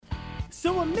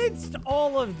So amidst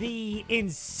all of the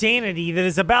insanity that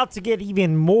is about to get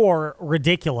even more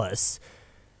ridiculous,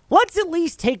 let's at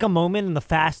least take a moment in the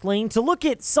fast lane to look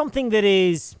at something that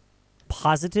is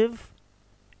positive,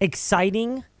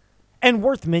 exciting, and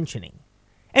worth mentioning.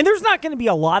 And there's not going to be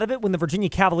a lot of it when the Virginia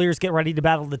Cavaliers get ready to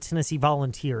battle the Tennessee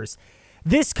Volunteers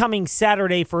this coming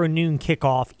Saturday for a noon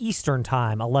kickoff Eastern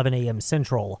Time, 11 a.m.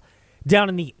 Central, down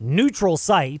in the neutral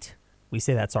site, we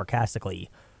say that sarcastically,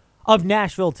 of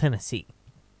Nashville, Tennessee.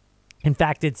 In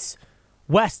fact, it's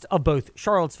west of both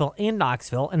Charlottesville and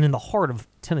Knoxville and in the heart of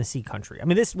Tennessee country. I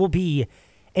mean, this will be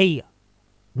a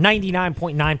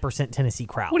 99.9% Tennessee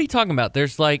crowd. What are you talking about?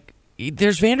 There's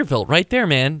Vanderbilt right there,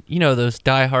 man. You know, those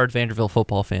diehard Vanderbilt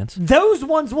football fans. Those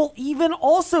ones will even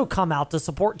also come out to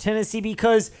support Tennessee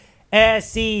because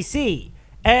SEC.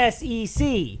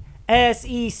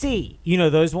 You know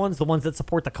those ones, the ones that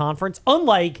support the conference,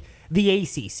 unlike the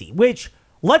ACC, which,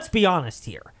 let's be honest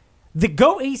here, the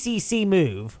Go ACC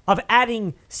move of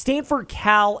adding Stanford,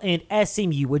 Cal, and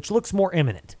SMU, which looks more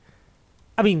imminent.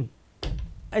 I mean,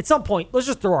 at some point, let's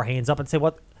just throw our hands up and say,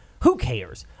 who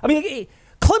cares? I mean,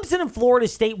 Clemson and Florida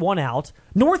State won out.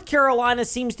 North Carolina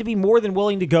seems to be more than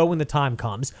willing to go when the time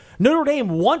comes. Notre Dame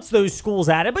wants those schools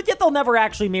added, but yet they'll never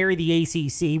actually marry the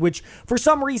ACC, which for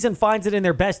some reason finds it in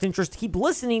their best interest to keep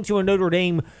listening to a Notre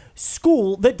Dame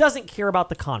school that doesn't care about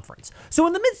the conference. So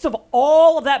in the midst of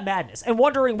all of that madness and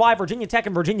wondering why Virginia Tech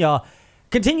and Virginia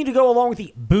continue to go along with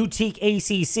the boutique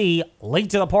ACC, late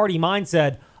to the party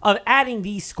mindset of adding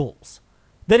these schools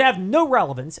that have no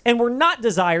relevance and were not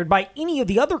desired by any of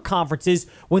the other conferences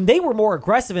when they were more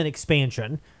aggressive in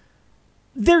expansion,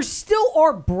 there still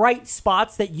are bright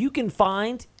spots that you can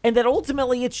find, and that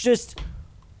ultimately it's just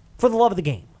for the love of the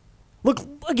game. Look,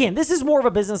 again, this is more of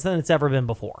a business than it's ever been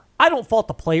before. I don't fault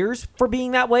the players for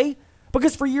being that way,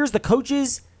 because for years the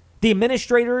coaches, the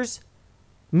administrators,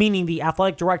 meaning the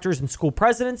athletic directors and school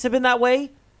presidents, have been that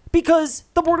way because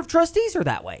the board of trustees are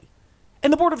that way.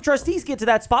 And the board of trustees get to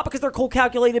that spot because they're cold,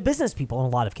 calculated business people in a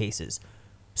lot of cases.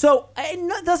 So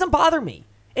it doesn't bother me.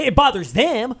 It bothers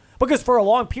them because for a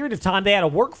long period of time, they had a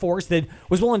workforce that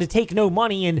was willing to take no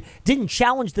money and didn't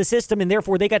challenge the system, and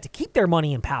therefore they got to keep their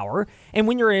money and power. And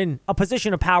when you're in a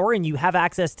position of power and you have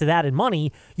access to that and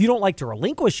money, you don't like to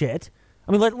relinquish it.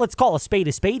 I mean, let's call a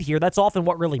spade here. That's often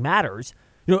what really matters.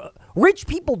 You know, rich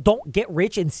people don't get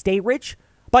rich and stay rich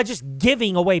by just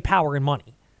giving away power and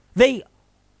money. They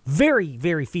very,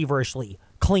 very feverishly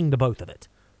cling to both of it.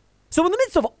 So in the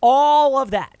midst of all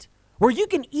of that, where you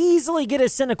can easily get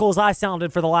as cynical as I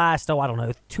sounded for the last,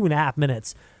 2.5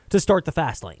 minutes to start the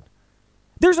fast lane,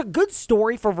 there's a good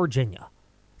story for Virginia.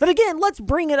 That again, let's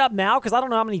bring it up now because I don't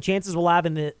know how many chances we'll have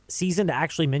in the season to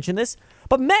actually mention this.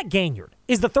 But Matt Ganyard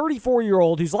is the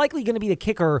 34-year-old who's likely going to be the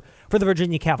kicker for the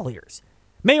Virginia Cavaliers.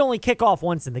 May only kick off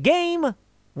once in the game,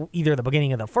 either the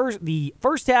beginning of the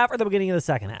first half or the beginning of the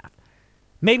second half.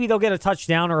 Maybe they'll get a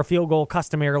touchdown or a field goal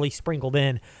customarily sprinkled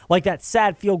in, like that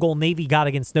sad field goal Navy got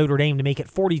against Notre Dame to make it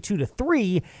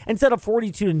 42-3 instead of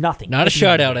 42-0. Not a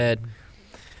shutout, Ed.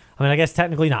 I mean, I guess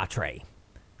technically not, Trey.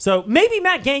 So maybe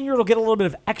Matt Ganyard will get a little bit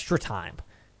of extra time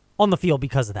on the field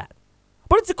because of that.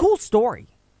 But it's a cool story.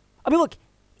 I mean, look,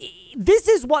 this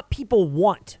is what people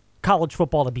want college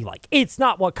football to be like. It's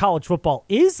not what college football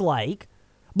is like,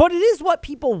 but it is what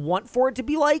people want for it to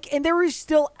be like, and there is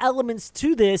still elements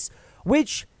to this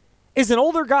which is an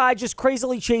older guy just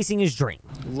crazily chasing his dream.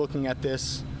 Looking at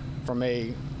this from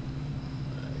a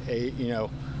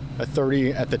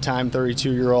 30 at the time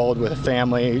 32-year-old with a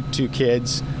family, 2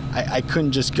 kids, I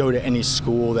couldn't just go to any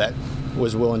school that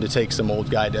was willing to take some old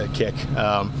guy to kick.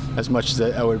 As much as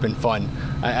that would have been fun,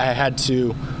 I had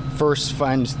to first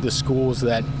find the schools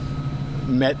that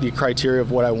met the criteria of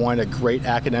what I wanted, a great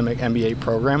academic MBA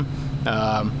program,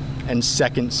 and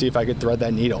second, see if I could thread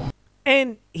that needle.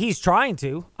 And he's trying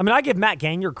to. I mean, I give Matt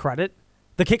Ganyard credit,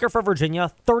 the kicker for Virginia,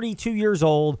 32 years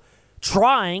old,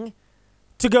 trying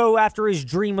to go after his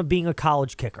dream of being a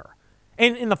college kicker.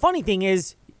 And the funny thing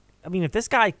is, I mean, if this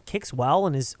guy kicks well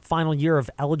in his final year of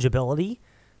eligibility,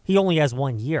 he only has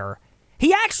 1 year,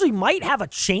 he actually might have a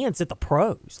chance at the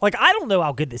pros. Like, I don't know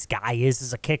how good this guy is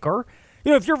as a kicker.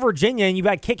 You know, if you're Virginia and you've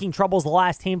had kicking troubles the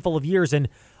last handful of years, and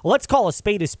let's call a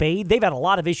spade, they've had a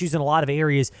lot of issues in a lot of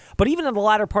areas, but even in the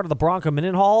latter part of the Bronco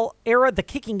Mendenhall era, the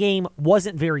kicking game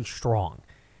wasn't very strong.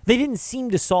 They didn't seem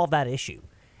to solve that issue.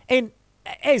 And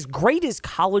as great as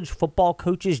college football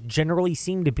coaches generally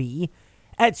seem to be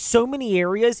at so many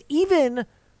areas, even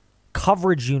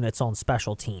coverage units on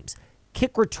special teams,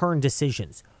 kick return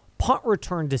decisions, punt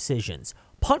return decisions,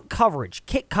 punt coverage,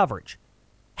 kick coverage,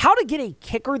 how to get a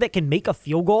kicker that can make a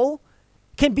field goal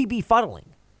can be befuddling.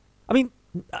 I mean,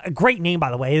 A great name, by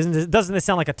the way. Doesn't this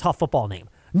sound like a tough football name?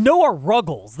 Noah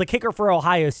Ruggles, the kicker for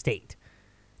Ohio State.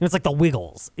 It's like the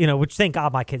Wiggles, which thank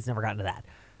God my kids never got into that.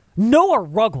 Noah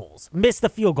Ruggles missed the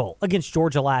field goal against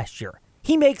Georgia last year.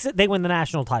 He makes it, they win the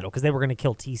national title because they were going to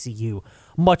kill TCU,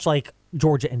 much like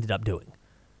Georgia ended up doing.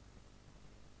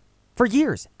 For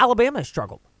years, Alabama has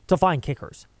struggled to find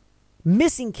kickers.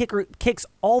 Missing kicks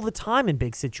all the time in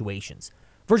big situations.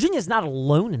 Virginia's not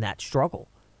alone in that struggle.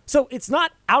 So it's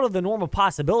not out of the normal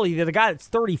possibility that a guy that's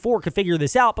 34 could figure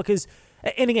this out because,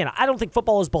 and again, I don't think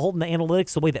football is beholden to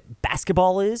analytics the way that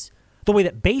basketball is, the way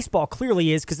that baseball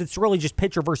clearly is, because it's really just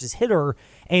pitcher versus hitter,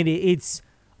 and it's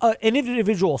an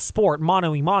individual sport,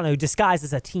 mano a mano, disguised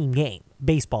as a team game.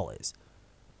 Baseball is.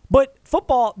 But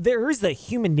football, there is the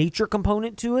human nature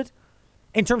component to it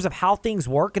in terms of how things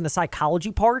work and the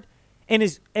psychology part. And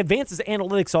as advanced as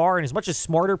analytics are, and as much as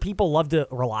smarter people love to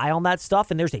rely on that stuff,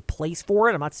 and there's a place for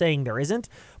it, I'm not saying there isn't,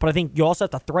 but I think you also have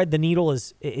to thread the needle,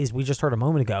 as we just heard a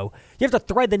moment ago. You have to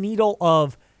thread the needle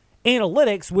of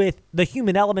analytics with the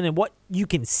human element and what you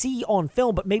can see on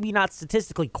film, but maybe not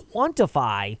statistically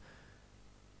quantify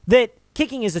that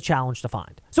kicking is a challenge to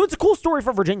find. So it's a cool story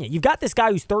for Virginia. You've got this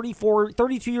guy who's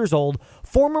 32 years old,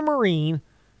 former Marine,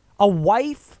 a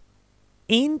wife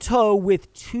in tow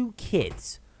with 2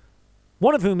 kids.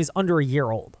 One of whom is under a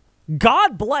year old.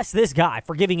 God bless this guy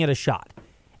for giving it a shot.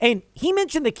 And he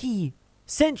mentioned the key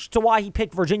cinch to why he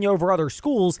picked Virginia over other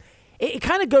schools. It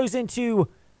kind of goes into,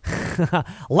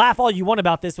 laugh all you want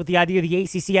about this, with the idea of the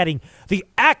ACC adding the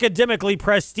academically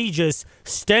prestigious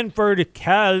Stanford,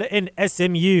 Cal, and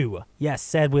SMU. Yes,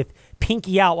 said with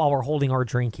pinky out while we're holding our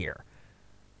drink here.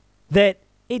 That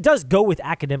it does go with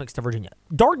academics to Virginia.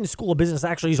 Darden School of Business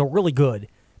actually is a really good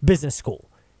business school.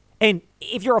 And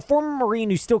if you're a former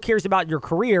Marine who still cares about your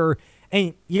career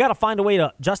and you got to find a way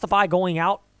to justify going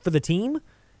out for the team,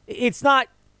 it's not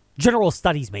general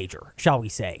studies major, shall we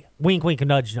say. Wink, wink,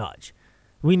 nudge, nudge.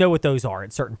 We know what those are in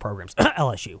certain programs,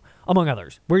 LSU, among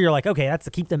others, where you're like, okay, that's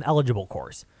the keep them eligible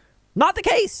course. Not the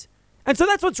case. And so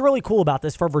that's what's really cool about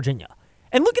this for Virginia.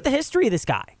 And look at the history of this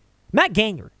guy. Matt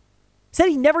Ganyard said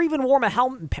he never even worn a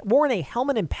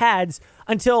helmet and pads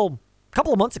until a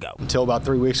couple of months ago. Until about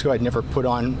 3 weeks ago, I'd never put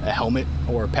on a helmet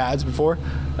or pads before.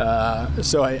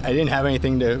 So I didn't have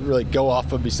anything to really go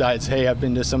off of besides, hey, I've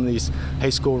been to some of these high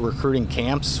school recruiting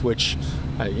camps, which,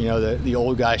 the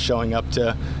old guy showing up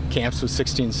to camps with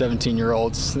 16,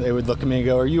 17-year-olds, they would look at me and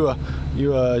go, are you a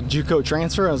JUCO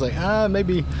transfer? I was like,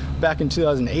 maybe back in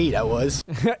 2008 I was.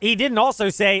 He didn't also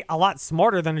say a lot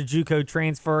smarter than a JUCO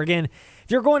transfer. Again,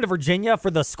 if you're going to Virginia for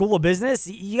the School of Business,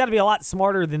 you got to be a lot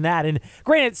smarter than that. And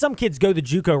granted, some kids go the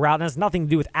JUCO route, and it has nothing to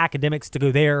do with academics to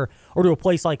go there or to a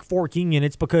place like Fork Union.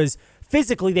 It's because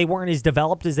physically they weren't as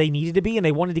developed as they needed to be, and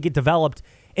they wanted to get developed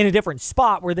in a different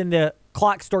spot where then the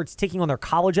clock starts ticking on their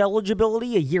college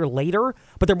eligibility a year later,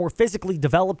 but they're more physically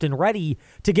developed and ready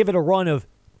to give it a run of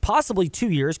possibly 2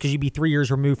 years, because you'd be 3 years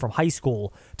removed from high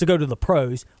school to go to the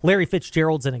pros. Larry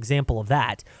Fitzgerald's an example of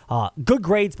that. Good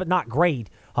grades, but not great.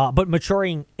 But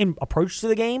maturing in approach to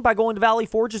the game by going to Valley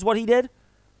Forge is what he did.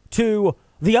 To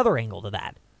the other angle to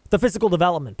that, the physical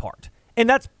development part. And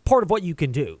that's part of what you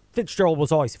can do. Fitzgerald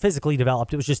was always physically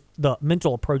developed. It was just the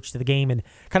mental approach to the game and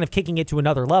kind of kicking it to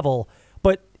another level.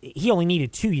 But he only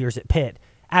needed 2 years at Pitt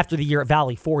after the year at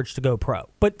Valley Forge to go pro.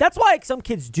 But that's why some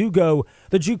kids do go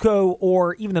the JUCO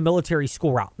or even the military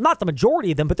school route. Not the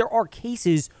majority of them, but there are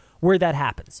cases where that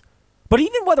happens. But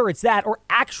even whether it's that or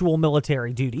actual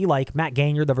military duty, like Matt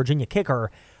Ganyard, the Virginia kicker,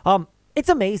 it's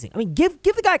amazing. I mean, give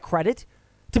the guy credit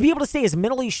to be able to stay as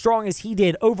mentally strong as he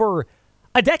did over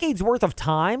a decade's worth of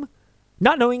time,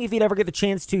 not knowing if he'd ever get the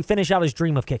chance to finish out his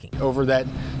dream of kicking. Over that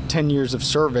 10 years of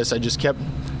service, I just kept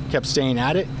staying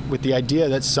at it with the idea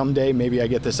that someday maybe I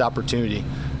get this opportunity.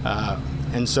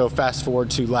 And so fast forward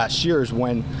to last year's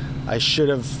when I should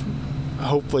have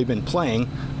hopefully been playing.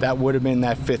 That would have been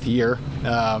that 5th year.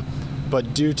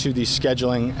 But due to the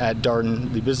scheduling at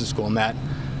Darden, the business school I'm at,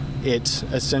 it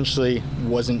essentially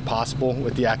wasn't possible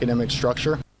with the academic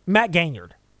structure. Matt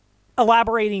Ganyard,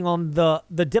 elaborating on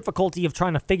the difficulty of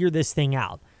trying to figure this thing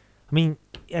out. I mean,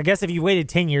 I guess if you waited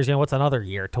 10 years, what's another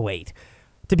year to wait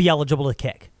to be eligible to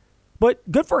kick? But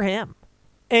good for him.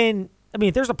 And, I mean,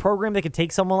 if there's a program that could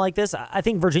take someone like this, I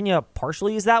think Virginia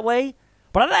partially is that way.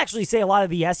 But I'd actually say a lot of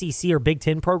the SEC or Big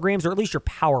Ten programs, or at least your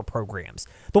power programs,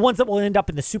 the ones that will end up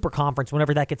in the super conference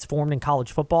whenever that gets formed in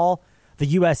college football, the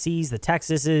USCs, the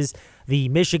Texases, the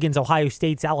Michigans, Ohio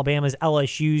States, Alabamas,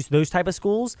 LSUs, those type of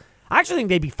schools, I actually think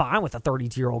they'd be fine with a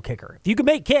 32-year-old kicker. If you can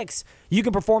make kicks, you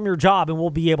can perform your job, and we'll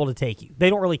be able to take you. They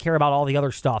don't really care about all the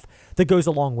other stuff that goes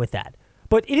along with that.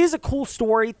 But it is a cool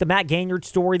story, the Matt Ganyard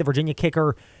story, the Virginia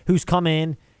kicker who's come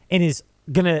in and is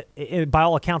going to, by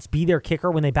all accounts, be their kicker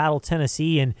when they battle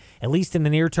Tennessee, and at least in the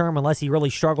near term, unless he really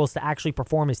struggles to actually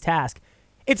perform his task.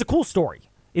 It's a cool story,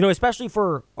 especially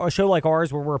for a show like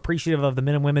ours where we're appreciative of the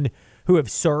men and women who have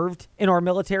served in our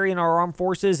military and our armed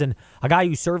forces, and a guy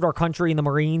who served our country in the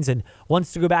Marines and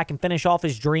wants to go back and finish off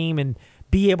his dream and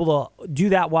be able to do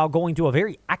that while going to a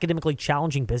very academically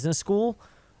challenging business school.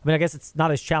 I mean, I guess it's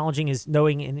not as challenging as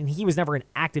knowing, and he was never in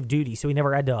active duty, so he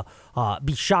never had to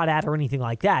be shot at or anything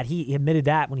like that. He admitted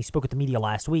that when he spoke with the media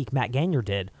last week. Matt Ganyard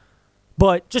did.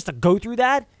 But just to go through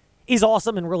that is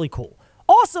awesome and really cool.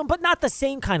 Awesome, but not the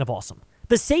same kind of awesome.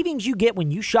 The savings you get when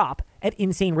you shop at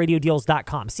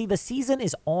InsaneRadioDeals.com. See, the season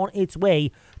is on its way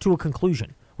to a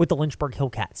conclusion with the Lynchburg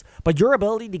Hillcats. But your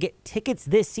ability to get tickets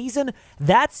this season,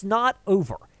 that's not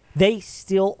over. They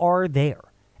still are there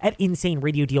at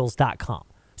InsaneRadioDeals.com.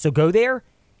 So go there,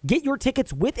 get your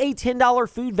tickets with a $10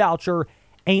 food voucher,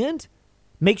 and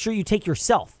make sure you take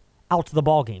yourself out to the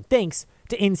ball game. Thanks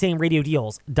to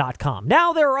InsaneRadioDeals.com.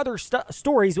 Now there are other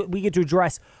stories that we get to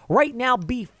address right now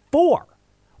before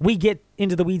we get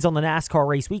into the weeds on the NASCAR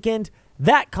race weekend.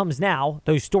 That comes now,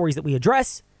 those stories that we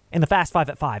address in the Fast Five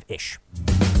at 5-ish.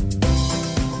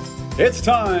 It's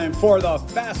time for the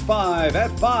Fast Five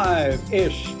at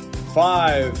 5-ish.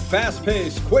 5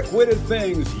 fast-paced, quick-witted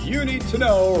things you need to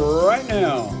know right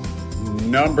now.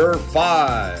 Number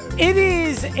 5. It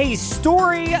is a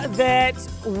story that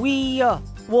we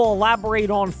will elaborate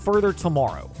on further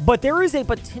tomorrow. But there is a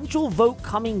potential vote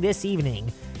coming this evening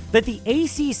that the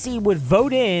ACC would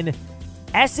vote in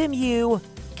SMU,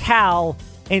 Cal,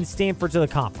 and Stanford to the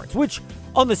conference, which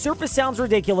on the surface sounds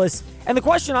ridiculous. And the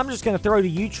question I'm just going to throw to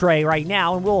you, Trey, right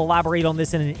now, and we'll elaborate on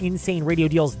this in an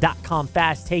InsaneRadioDeals.com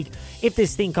fast take if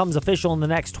this thing comes official in the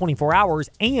next 24 hours.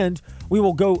 And we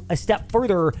will go a step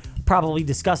further, probably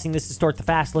discussing this to start the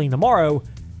fast lane tomorrow.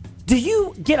 Do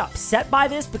you get upset by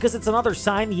this because it's another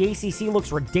sign the ACC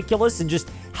looks ridiculous and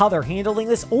just how they're handling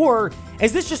this? Or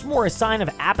is this just more a sign of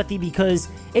apathy because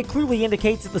it clearly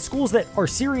indicates that the schools that are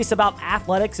serious about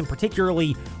athletics and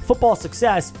particularly football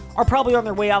success are probably on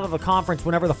their way out of the conference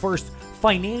whenever the first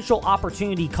financial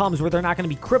opportunity comes where they're not going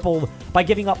to be crippled by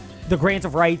giving up the grant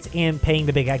of rights and paying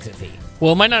the big exit fee?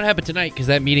 Well, it might not happen tonight because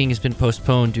that meeting has been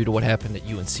postponed due to what happened at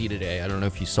UNC today. I don't know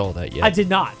if you saw that yet. I did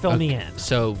not. Fill me in.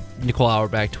 So Nicole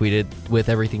Auerbach tweeted with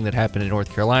everything that happened in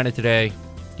North Carolina today.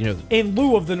 In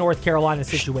lieu of the North Carolina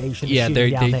situation. Yeah, they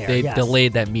yes.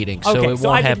 delayed that meeting, so okay, it won't so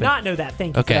I happen. did not know that.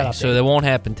 Thank you. Okay, for that so that won't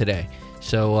happen today.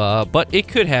 So, but it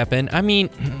could happen. I mean,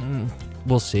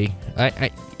 we'll see.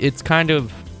 It's kind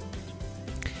of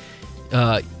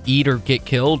eat or get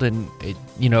killed, and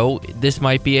this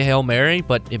might be a Hail Mary,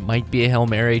 but it might be a Hail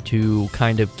Mary to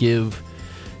kind of give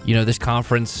this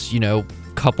conference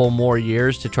couple more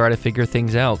years to try to figure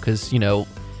things out, because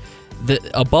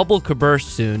a bubble could burst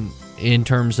soon in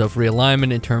terms of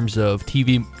realignment, in terms of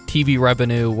TV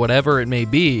revenue, whatever it may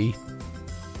be.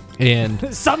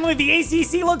 And suddenly the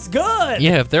ACC looks good.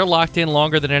 Yeah, if they're locked in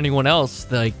longer than anyone else,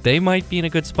 they might be in a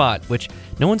good spot, which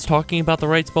no one's talking about the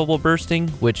rights bubble bursting,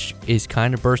 which is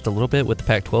kind of burst a little bit with the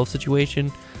Pac-12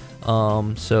 situation.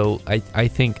 So I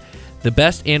think the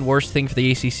best and worst thing for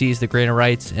the ACC is the grant of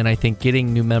rights, and I think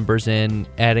getting new members in,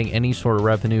 adding any sort of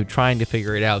revenue, trying to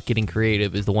figure it out, getting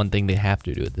creative is the one thing they have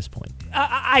to do at this point.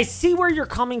 I see where you're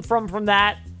coming from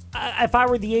that. If I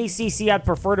were the ACC, I'd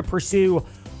prefer to pursue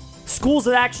schools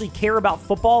that actually care about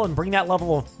football and bring that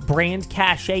level of brand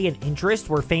cachet and interest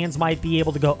where fans might be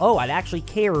able to go, oh, I'd actually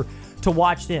care to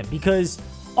watch them, because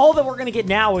all that we're going to get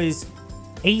now is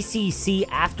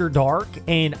ACC After Dark,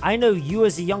 and I know you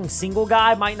as a young single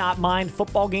guy might not mind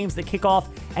football games that kick off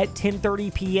at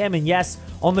 10:30 p.m. And yes,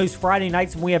 on those Friday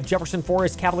nights when we have Jefferson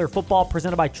Forest Cavalier football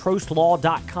presented by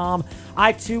TrostLaw.com,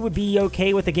 I too would be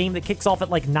okay with a game that kicks off at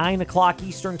like 9 o'clock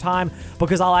Eastern time,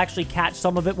 because I'll actually catch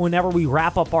some of it whenever we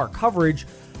wrap up our coverage.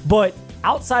 But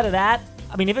outside of that,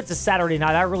 I mean, if it's a Saturday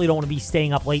night, I really don't want to be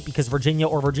staying up late because Virginia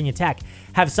or Virginia Tech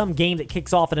have some game that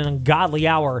kicks off at an ungodly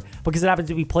hour because it happens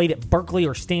to be played at Berkeley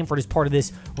or Stanford as part of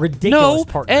this ridiculous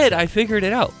partnership. Ed, I figured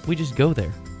it out. We just go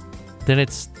there. Then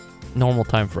it's normal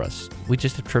time for us. We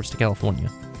just have trips to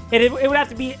California. It would have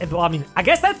to be, well, I mean, I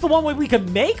guess that's the one way we could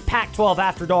make Pac-12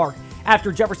 After Dark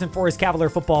after Jefferson Forest Cavalier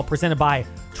football presented by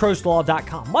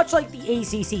TrostLaw.com. Much like the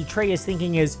ACC, Trey is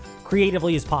thinking as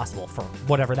creatively as possible for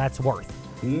whatever that's worth.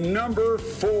 Number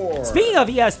 4. Speaking of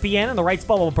ESPN and the rights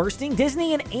bubble bursting,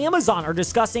 Disney and Amazon are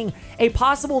discussing a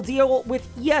possible deal with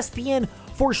ESPN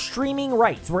for streaming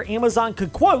rights, where Amazon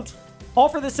could, quote,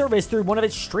 offer the service through one of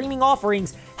its streaming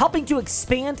offerings, helping to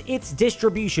expand its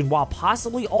distribution while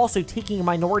possibly also taking a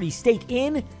minority stake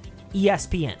in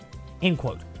ESPN, end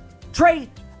quote. Trey,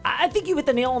 I think you hit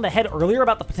the nail on the head earlier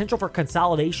about the potential for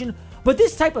consolidation, but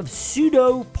this type of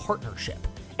pseudo partnership,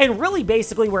 and really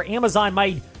basically where Amazon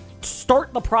might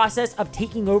start the process of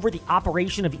taking over the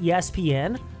operation of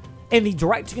ESPN and the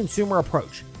direct-to-consumer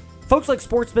approach. Folks like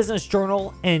Sports Business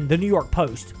Journal and the New York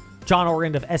Post, John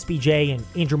Orend of SBJ and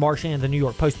Andrew Marchand of the New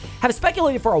York Post, have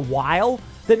speculated for a while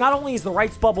that not only is the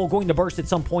rights bubble going to burst at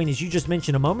some point, as you just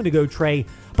mentioned a moment ago, Trey,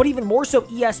 but even more so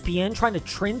ESPN trying to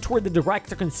trend toward the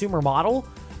direct-to-consumer model.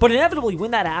 But inevitably,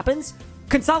 when that happens,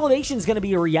 consolidation is going to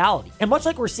be a reality. And much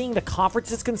like we're seeing the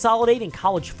conferences consolidate in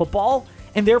college football,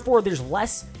 and therefore there's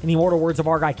less, in the immortal words of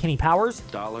our guy Kenny Powers,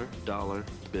 dollar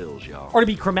bills, y'all. or to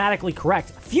be grammatically correct,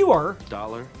 fewer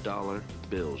Dollar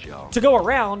bills, y'all. to go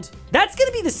around. That's going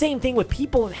to be the same thing with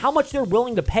people and how much they're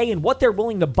willing to pay and what they're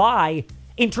willing to buy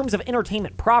in terms of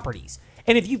entertainment properties.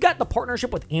 And if you've got the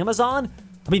partnership with Amazon,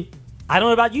 I mean, I don't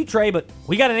know about you, Trey, but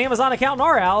we got an Amazon account in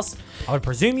our house. I would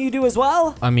presume you do as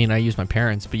well. I mean, I use my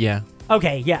parents, but yeah.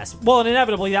 Okay, yes. Well, and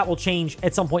inevitably that will change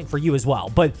at some point for you as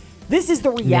well. But this is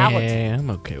the reality. Yeah, I'm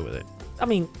okay with it. I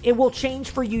mean, it will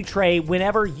change for you, Trey,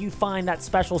 whenever you find that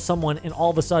special someone and all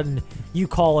of a sudden you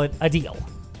call it a deal.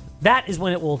 That is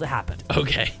when it will happen.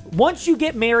 Okay. Once you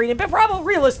get married, and probably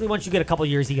realistically, once you get a couple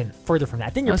years even further from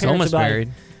that, then your I was parents almost will be like,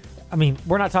 married. I mean,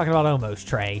 we're not talking about almost,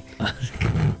 Trey.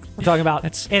 We're talking about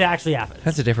it actually happens.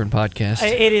 That's a different podcast.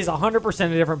 It is 100% a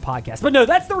different podcast. But no,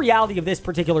 that's the reality of this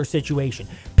particular situation.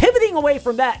 Pivoting away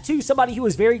from that to somebody who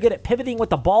is very good at pivoting with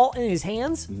the ball in his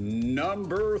hands.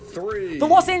 Number 3. The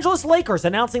Los Angeles Lakers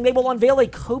announcing they will unveil a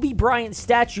Kobe Bryant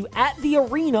statue at the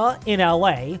arena in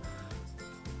LA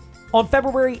on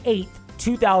February 8th,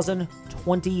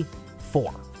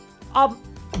 2024.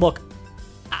 Look,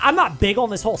 I'm not big on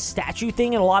this whole statue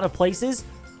thing in a lot of places,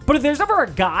 but if there's ever a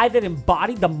guy that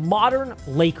embodied the modern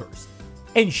Lakers,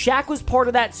 and Shaq was part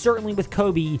of that certainly with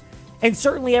Kobe, and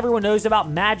certainly everyone knows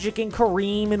about Magic and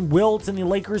Kareem and Wilt and the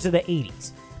Lakers of the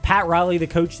 80s. Pat Riley, the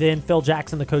coach then, Phil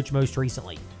Jackson, the coach most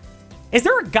recently. Is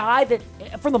there a guy that,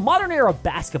 from the modern era of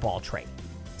basketball, Trey,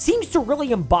 seems to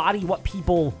really embody what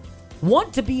people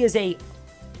want to be as a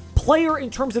player in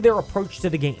terms of their approach to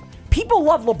the game? People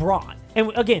love LeBron. And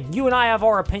again, you and I have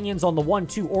our opinions on the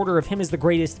 1-2 order of him as the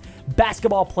greatest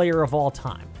basketball player of all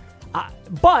time.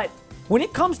 But when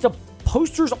it comes to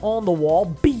posters on the wall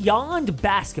beyond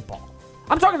basketball,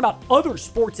 I'm talking about other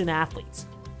sports and athletes.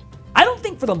 I don't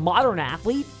think for the modern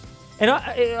athlete, and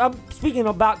I'm speaking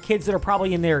about kids that are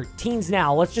probably in their teens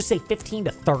now, let's just say 15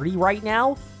 to 30 right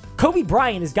now, Kobe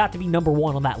Bryant has got to be number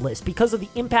one on that list because of the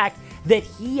impact that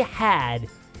he had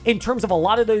in terms of a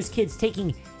lot of those kids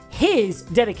taking his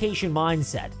dedication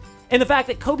mindset. And the fact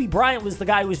that Kobe Bryant was the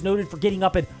guy who was noted for getting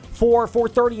up at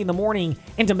 4:30 in the morning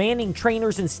and demanding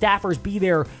trainers and staffers be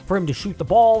there for him to shoot the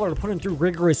ball or to put him through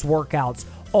rigorous workouts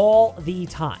all the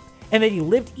time. And that he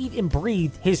lived, eat, and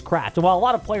breathed his craft. And while a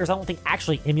lot of players, I don't think,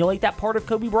 actually emulate that part of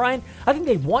Kobe Bryant, I think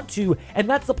they want to, and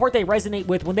that's the part they resonate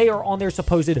with when they are on their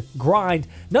supposed grind.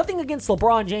 Nothing against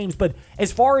LeBron James, but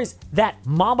as far as that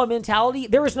Mamba mentality,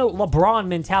 there is no LeBron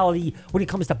mentality when it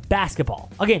comes to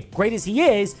basketball. Again, great as he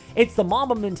is, it's the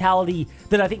Mamba mentality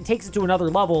that I think takes it to another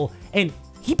level, and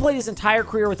he played his entire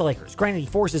career with the Lakers. Granted, he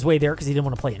forced his way there because he didn't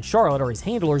want to play in Charlotte, or his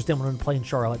handlers didn't want to play in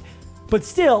Charlotte, but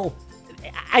still,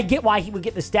 I get why he would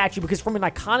get the statue, because from an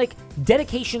iconic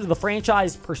dedication to the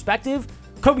franchise perspective,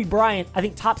 Kobe Bryant, I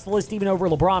think, tops the list even over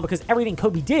LeBron, because everything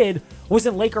Kobe did was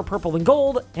in Laker purple and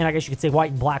gold, and I guess you could say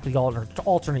white and black with the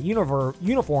alternate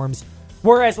uniforms,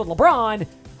 whereas with LeBron,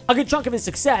 a good chunk of his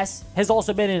success has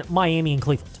also been in Miami and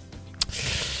Cleveland.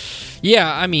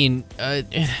 Yeah, I mean,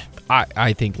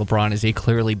 I think LeBron is a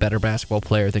clearly better basketball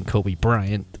player than Kobe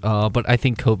Bryant, but I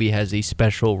think Kobe has a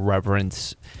special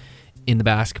reverence in the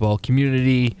basketball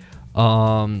community.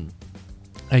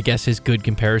 I guess his good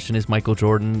comparison is Michael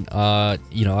Jordan.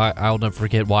 I'll never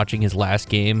forget watching his last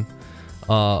game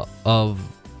of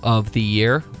the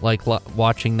year, like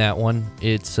watching that one.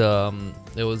 It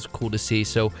was cool to see.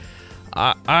 So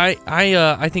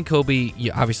I think Kobe,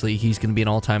 obviously he's going to be an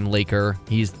all-time Laker.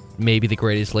 He's maybe the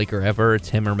greatest Laker ever. It's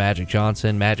him or Magic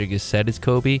Johnson. Magic is said as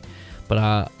Kobe,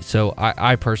 but so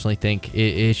I personally think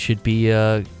it should be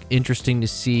interesting to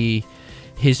see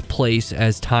his place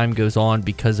as time goes on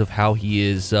because of how he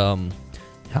is,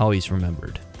 how he's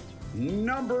remembered.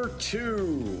 Number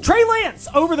 2. Trey Lance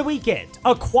over the weekend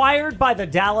acquired by the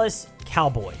Dallas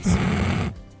Cowboys.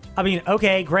 I mean,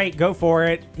 okay, great, go for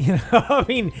it. I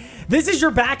mean, this is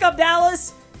your backup,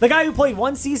 Dallas? The guy who played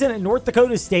one season at North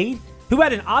Dakota State, who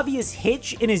had an obvious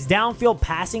hitch in his downfield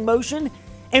passing motion,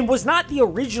 and was not the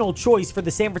original choice for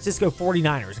the San Francisco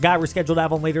 49ers. A guy we're scheduled to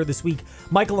have on later this week,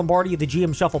 Michael Lombardi of the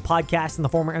GM Shuffle podcast and the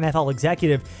former NFL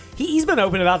executive. He's been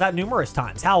open about that numerous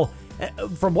times. How,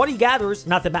 from what he gathers,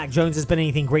 not that Mac Jones has been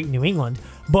anything great in New England,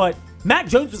 but Mac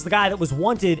Jones was the guy that was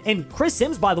wanted. And Chris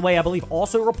Sims, by the way, I believe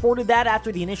also reported that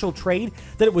after the initial trade,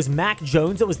 that it was Mac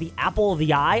Jones that was the apple of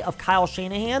the eye of Kyle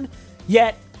Shanahan.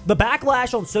 Yet, the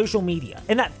backlash on social media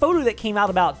and that photo that came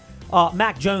out about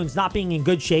Mac Jones not being in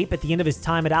good shape at the end of his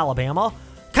time at Alabama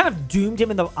kind of doomed him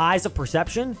in the eyes of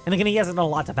perception. And again, he hasn't done a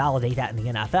lot to validate that in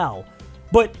the NFL.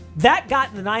 But that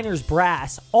got the Niners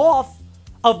brass off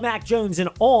of Mac Jones and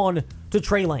on to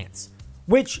Trey Lance,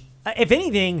 which, if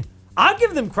anything, I'll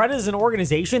give them credit as an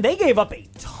organization. They gave up a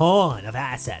ton of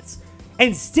assets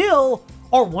and still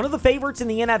are one of the favorites in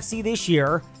the NFC this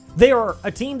year. They are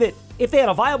a team that, if they had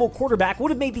a viable quarterback, would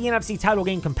have made the NFC title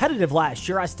game competitive last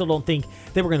year. I still don't think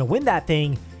they were going to win that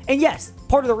thing. And yes,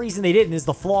 part of the reason they didn't is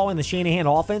the flaw in the Shanahan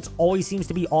offense always seems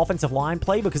to be offensive line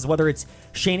play, because whether it's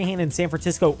Shanahan in San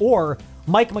Francisco or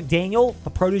Mike McDaniel, the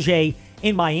protege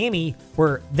in Miami,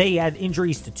 where they had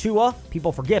injuries to Tua,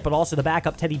 people forget, but also the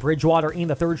backup Teddy Bridgewater and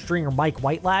the third stringer Mike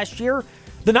White last year,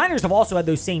 the Niners have also had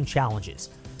those same challenges.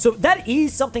 So that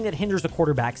is something that hinders the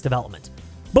quarterback's development.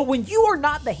 But when you are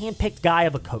not the handpicked guy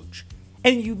of a coach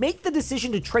and you make the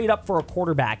decision to trade up for a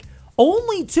quarterback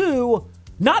only to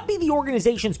not be the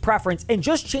organization's preference and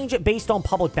just change it based on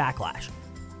public backlash,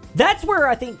 that's where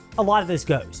I think a lot of this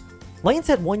goes. Lance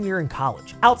had 1 year in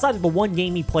college, outside of the one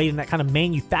game he played in that kind of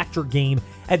manufactured game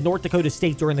at North Dakota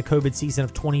State during the COVID season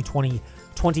of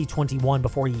 2020-2021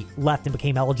 before he left and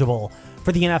became eligible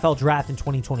for the NFL draft in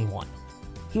 2021.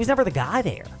 He was never the guy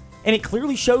there. And it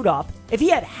clearly showed up. If he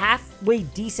had halfway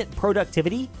decent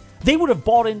productivity, they would have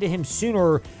bought into him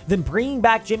sooner than bringing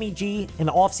back Jimmy G in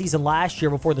the offseason last year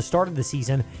before the start of the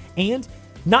season and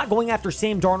not going after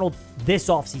Sam Darnold this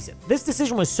offseason. This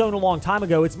decision was sown a long time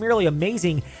ago. It's merely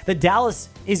amazing that Dallas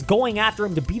is going after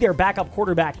him to be their backup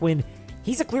quarterback when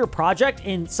he's a clear project,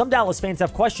 and some Dallas fans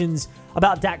have questions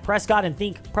about Dak Prescott and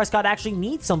think Prescott actually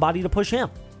needs somebody to push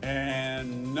him.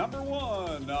 And number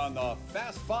one on the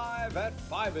Fast Five at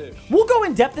 5-ish. We'll go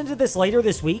in depth into this later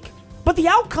this week, but the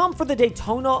outcome for the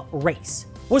Daytona race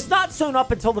was not sewn up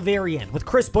until the very end, with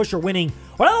Chris Buescher winning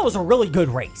what I thought was a really good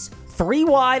race. 3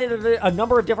 wide at a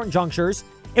number of different junctures.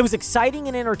 It was exciting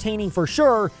and entertaining for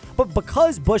sure, but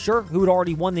because Buescher, who had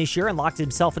already won this year and locked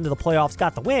himself into the playoffs,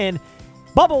 got the win,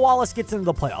 Bubba Wallace gets into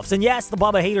the playoffs. And yes, the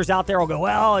Bubba haters out there will go,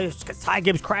 well, it's because Ty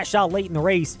Gibbs crashed out late in the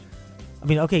race. I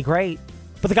mean, okay, great.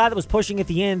 But the guy that was pushing at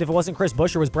the end, if it wasn't Chris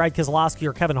Buescher, was Brad Keselowski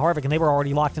or Kevin Harvick, and they were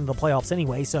already locked into the playoffs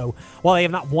anyway. So while they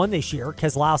have not won this year,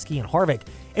 Keselowski and Harvick,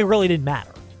 it really didn't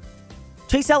matter.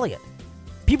 Chase Elliott.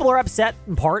 People are upset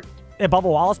in part at Bubba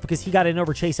Wallace because he got in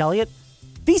over Chase Elliott.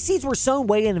 These seeds were sown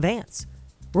way in advance.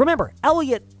 Remember,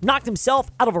 Elliott knocked himself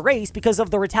out of a race because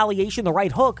of the retaliation, the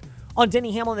right hook, on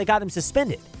Denny Hamlin that got him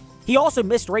suspended. He also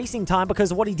missed racing time because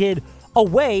of what he did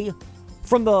away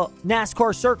from the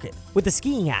NASCAR circuit with the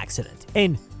skiing accident.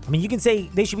 And, I mean, you can say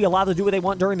they should be allowed to do what they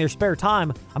want during their spare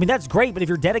time. I mean, that's great, but if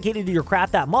you're dedicated to your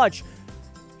craft that much,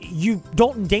 you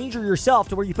don't endanger yourself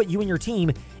to where you put you and your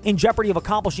team in jeopardy of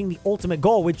accomplishing the ultimate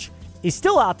goal, which is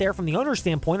still out there from the owner's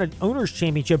standpoint, an owner's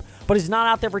championship, but is not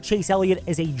out there for Chase Elliott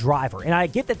as a driver. And I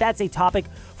get that that's a topic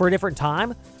for a different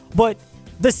time, but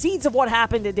the seeds of what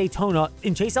happened at Daytona,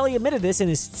 and Chase Elliott admitted this in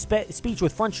his speech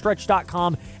with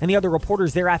FrontStretch.com and the other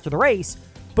reporters there after the race,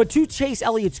 but to Chase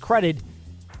Elliott's credit,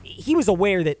 he was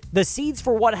aware that the seeds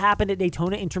for what happened at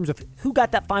Daytona in terms of who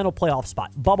got that final playoff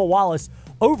spot, Bubba Wallace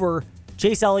over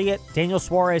Chase Elliott, Daniel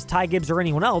Suarez, Ty Gibbs, or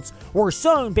anyone else, were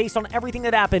sown based on everything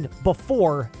that happened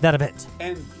before that event.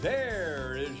 And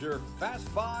there is your Fast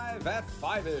Five at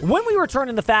 5-ish. When we return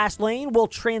in the fast lane, we'll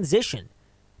transition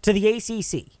to the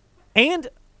ACC and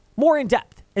more in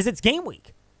depth as it's game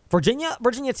week. Virginia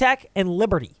Tech, and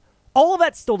Liberty. All of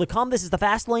that's still to come. This is the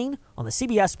Fast Lane on the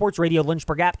CBS Sports Radio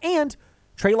Lynchburg app and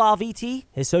Trey Lyle VT,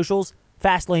 his socials,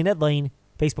 Fast Lane, Ed Lane,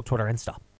 Facebook, Twitter, Insta.